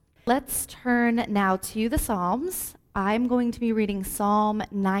let's turn now to the Psalms. I'm going to be reading Psalm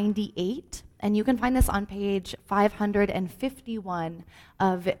 98, and you can find this on page 551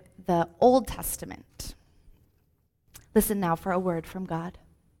 of the Old Testament. Listen now for a word from God.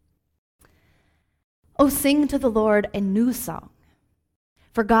 Oh, sing to the Lord a new song,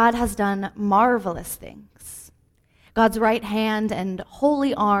 for God has done marvelous things. God's right hand and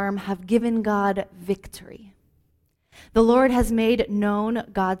holy arm have given God victory. The Lord has made known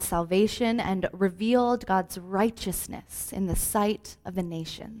God's salvation and revealed God's righteousness in the sight of the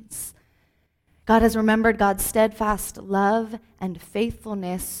nations. God has remembered God's steadfast love and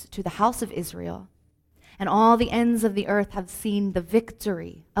faithfulness to the house of Israel, and all the ends of the earth have seen the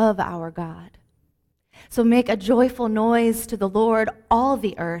victory of our God. So make a joyful noise to the Lord, all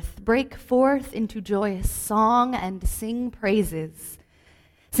the earth. Break forth into joyous song and sing praises.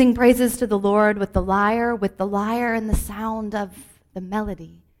 Sing praises to the Lord with the lyre and the sound of the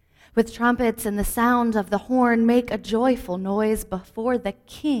melody. With trumpets and the sound of the horn, make a joyful noise before the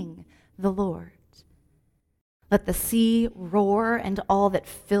King, the Lord. Let the sea roar and all that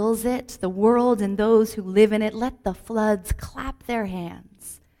fills it, the world and those who live in it. Let the floods clap their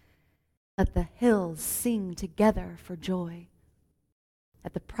hands. Let the hills sing together for joy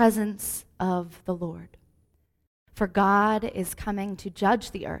at the presence of the Lord. For God is coming to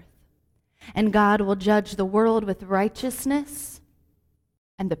judge the earth, and God will judge the world with righteousness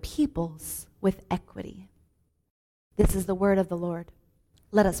and the peoples with equity. This is the word of the Lord.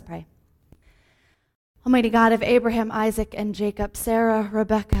 Let us pray. Almighty God of Abraham, Isaac, and Jacob, Sarah,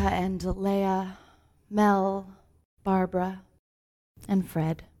 Rebecca, and Leah, Mel, Barbara, and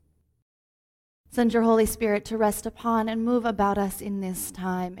Fred, send your Holy Spirit to rest upon and move about us in this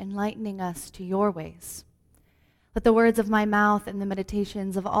time, enlightening us to your ways. Let the words of my mouth and the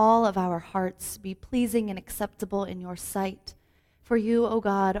meditations of all of our hearts be pleasing and acceptable in your sight. For you, O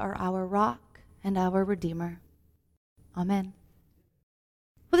God, are our rock and our Redeemer. Amen.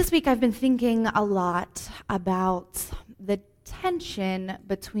 Well, this week I've been thinking a lot about the tension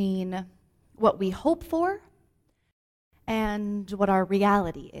between what we hope for and what our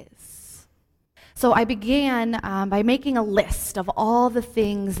reality is. So I began by making a list of all the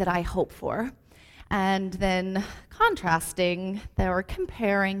things that I hope for, and then contrasting or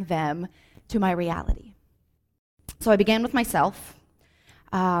comparing them to my reality. So I began with myself,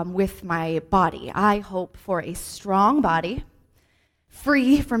 with my body. I hope for a strong body,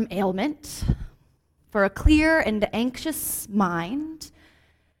 free from ailment, for a clear and anxious mind,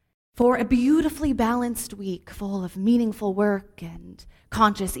 for a beautifully balanced week full of meaningful work and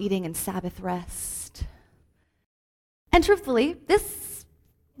conscious eating and Sabbath rest. And truthfully,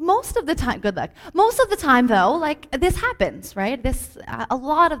 most of the time, good luck. Most of the time, though, this happens, right? A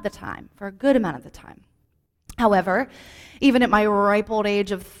lot of the time, for a good amount of the time. However, even at my ripe old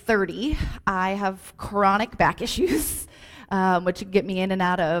age of 30, I have chronic back issues, which get me in and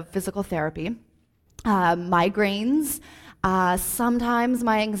out of physical therapy. Migraines. Sometimes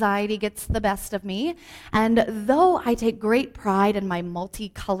my anxiety gets the best of me. And though I take great pride in my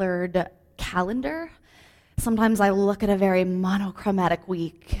multicolored calendar, sometimes I look at a very monochromatic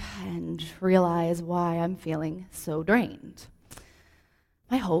week and realize why I'm feeling so drained.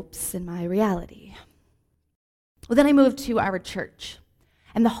 My hopes and my reality. Well, then I moved to our church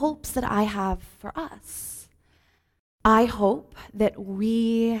and the hopes that I have for us. I hope that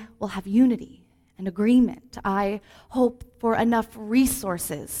we will have unity and agreement. I hope for enough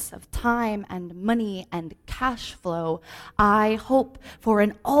resources of time and money and cash flow. I hope for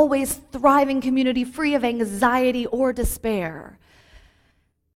an always thriving community free of anxiety or despair.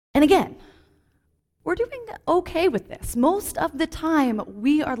 And again, we're doing okay with this. Most of the time,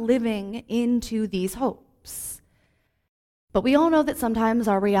 we are living into these hopes. But we all know that sometimes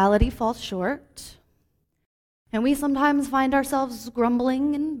our reality falls short. And we sometimes find ourselves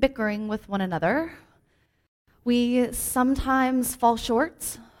grumbling and bickering with one another. We sometimes fall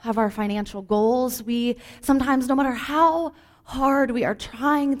short of our financial goals. We sometimes, no matter how hard we are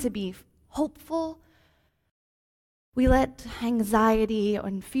trying to be hopeful, we let anxiety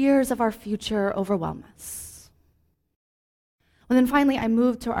and fears of our future overwhelm us. And then finally, I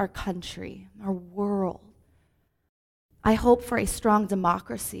moved to our country, our world. I hope for a strong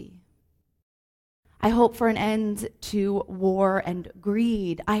democracy. I hope for an end to war and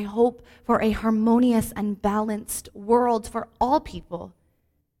greed. I hope for a harmonious and balanced world for all people,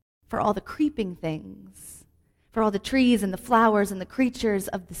 for all the creeping things, for all the trees and the flowers and the creatures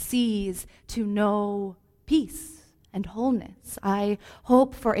of the seas to know peace and wholeness. I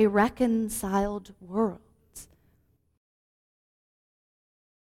hope for a reconciled world.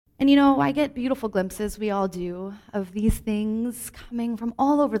 And I get beautiful glimpses, we all do, of these things coming from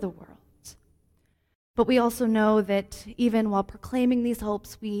all over the world. But we also know that even while proclaiming these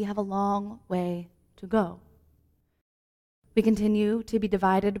hopes, we have a long way to go. We continue to be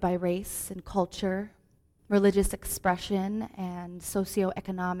divided by race and culture, religious expression, and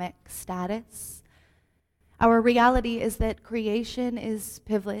socioeconomic status. Our reality is that creation is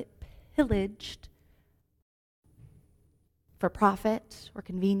pillaged for profit or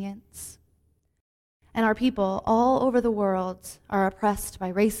convenience. And our people all over the world are oppressed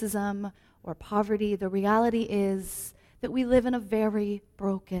by racism or poverty. The reality is that we live in a very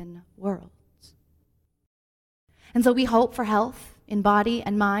broken world. And so we hope for health in body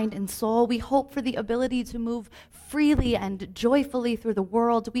and mind and soul. We hope for the ability to move freely and joyfully through the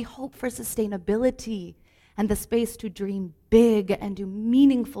world. We hope for sustainability and the space to dream big and do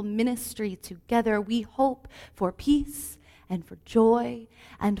meaningful ministry together. We hope for peace and for joy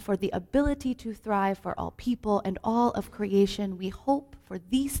and for the ability to thrive for all people and all of creation. We hope for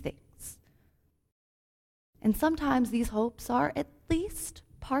these things. And sometimes these hopes are at least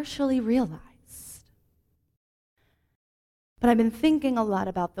partially realized. But I've been thinking a lot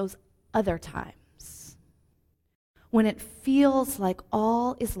about those other times when it feels like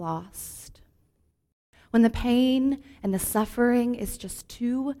all is lost, when the pain and the suffering is just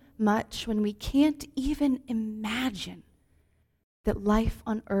too much, when we can't even imagine that life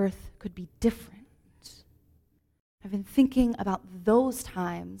on earth could be different. I've been thinking about those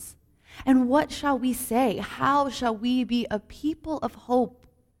times, and what shall we say? How shall we be a people of hope,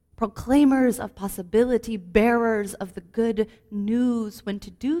 proclaimers of possibility, bearers of the good news, when to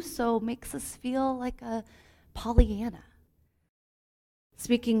do so makes us feel like a Pollyanna,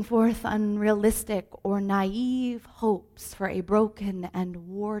 speaking forth unrealistic or naive hopes for a broken and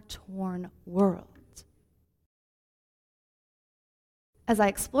war-torn world? As I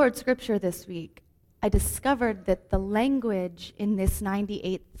explored scripture this week, I discovered that the language in this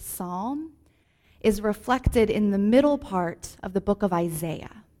 98th Psalm is reflected in the middle part of the book of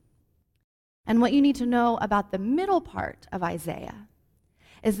Isaiah. And what you need to know about the middle part of Isaiah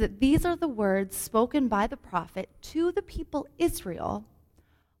is that these are the words spoken by the prophet to the people Israel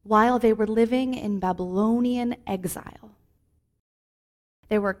while they were living in Babylonian exile.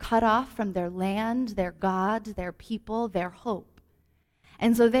 They were cut off from their land, their God, their people, their hope.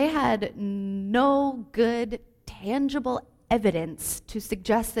 And so they had no good, tangible evidence to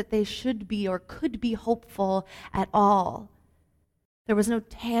suggest that they should be or could be hopeful at all. There was no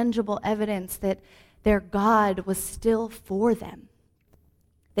tangible evidence that their God was still for them,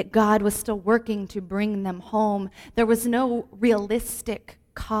 that God was still working to bring them home. There was no realistic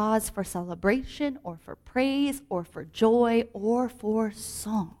cause for celebration or for praise or for joy or for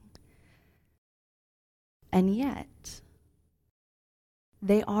song. And yet,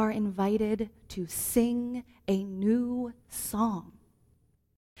 they are invited to sing a new song.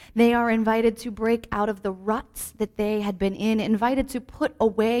 They are invited to break out of the ruts that they had been in, invited to put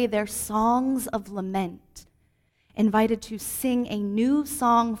away their songs of lament, invited to sing a new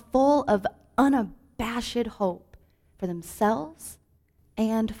song full of unabashed hope for themselves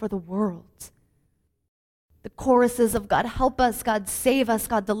and for the world. The choruses of God help us, God save us,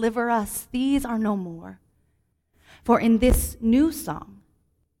 God deliver us, these are no more. For in this new song,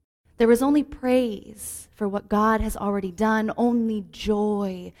 there is only praise for what God has already done, only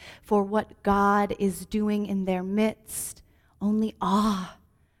joy for what God is doing in their midst, only awe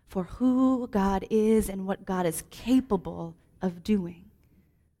for who God is and what God is capable of doing.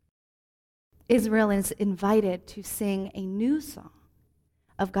 Israel is invited to sing a new song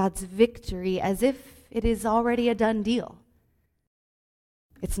of God's victory as if it is already a done deal.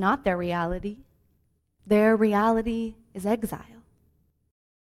 It's not their reality. Their reality is exile.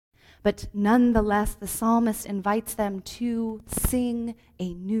 But nonetheless, the psalmist invites them to sing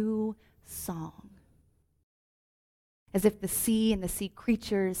a new song, as if the sea and the sea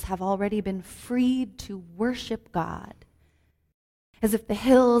creatures have already been freed to worship God, as if the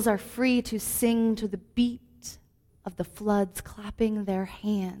hills are free to sing to the beat of the floods clapping their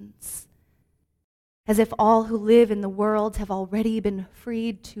hands, as if all who live in the world have already been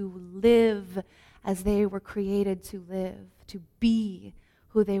freed to live as they were created to live, to be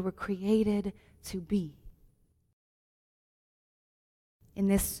who they were created to be. In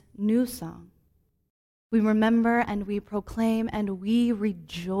this new song, we remember and we proclaim and we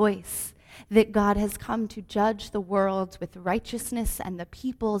rejoice that God has come to judge the world with righteousness and the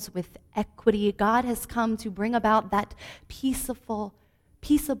peoples with equity. God has come to bring about that peaceable,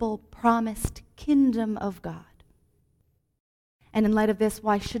 promised kingdom of God. And in light of this,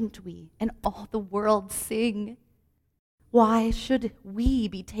 why shouldn't we and all the world sing? Why should we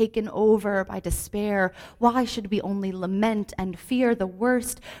be taken over by despair? Why should we only lament and fear the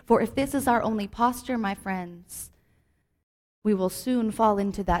worst? For if this is our only posture, my friends, we will soon fall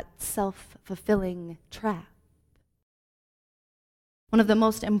into that self-fulfilling trap. One of the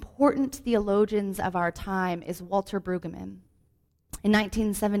most important theologians of our time is Walter Brueggemann. In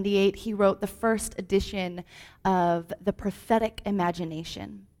 1978, he wrote the first edition of The Prophetic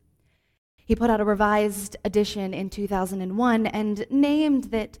Imagination. He put out a revised edition in 2001 and named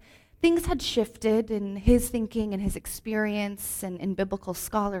that things had shifted in his thinking and his experience and in biblical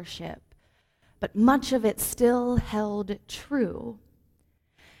scholarship, but much of it still held true.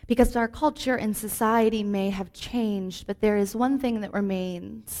 Because our culture and society may have changed, but there is one thing that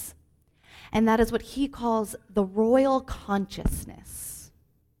remains, and that is what he calls the royal consciousness,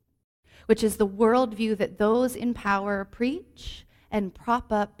 which is the worldview that those in power preach and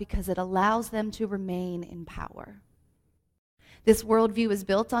prop up because it allows them to remain in power. This worldview is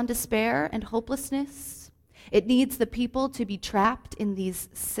built on despair and hopelessness. It needs the people to be trapped in these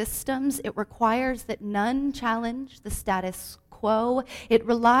systems. It requires that none challenge the status quo. It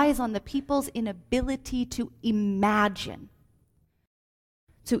relies on the people's inability to imagine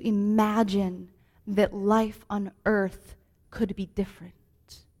that life on earth could be different.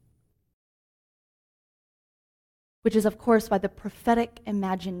 Which is, of course, why the prophetic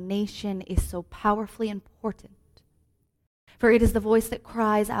imagination is so powerfully important. For it is the voice that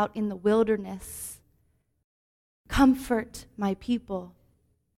cries out in the wilderness, "Comfort my people."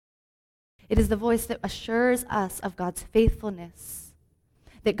 It is the voice that assures us of God's faithfulness,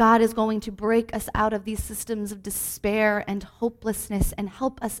 that God is going to break us out of these systems of despair and hopelessness and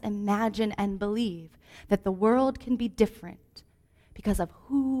help us imagine and believe that the world can be different because of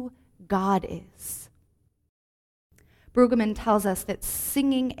who God is. Brueggemann tells us that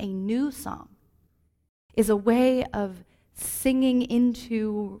singing a new song is a way of singing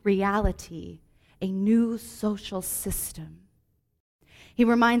into reality a new social system. He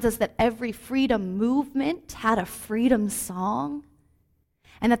reminds us that every freedom movement had a freedom song,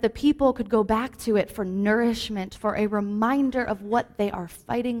 and that the people could go back to it for nourishment, for a reminder of what they are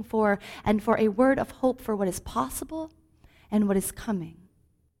fighting for, and for a word of hope for what is possible and what is coming.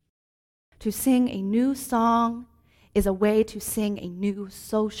 To sing a new song is a way to sing a new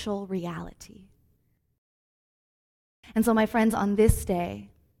social reality. And so, my friends, on this day,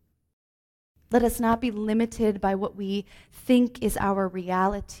 let us not be limited by what we think is our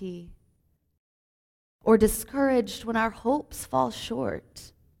reality, or discouraged when our hopes fall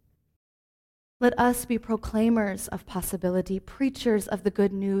short. Let us be proclaimers of possibility, preachers of the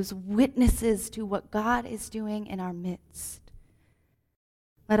good news, witnesses to what God is doing in our midst.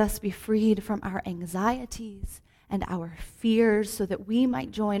 Let us be freed from our anxieties and our fears so that we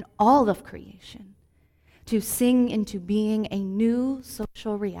might join all of creation to sing into being a new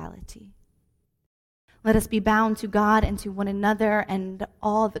social reality. Let us be bound to God and to one another and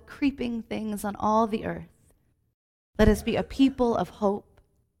all the creeping things on all the earth. Let us be a people of hope,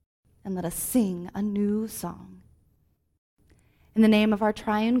 and let us sing a new song. In the name of our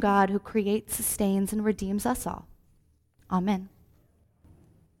triune God who creates, sustains, and redeems us all. Amen.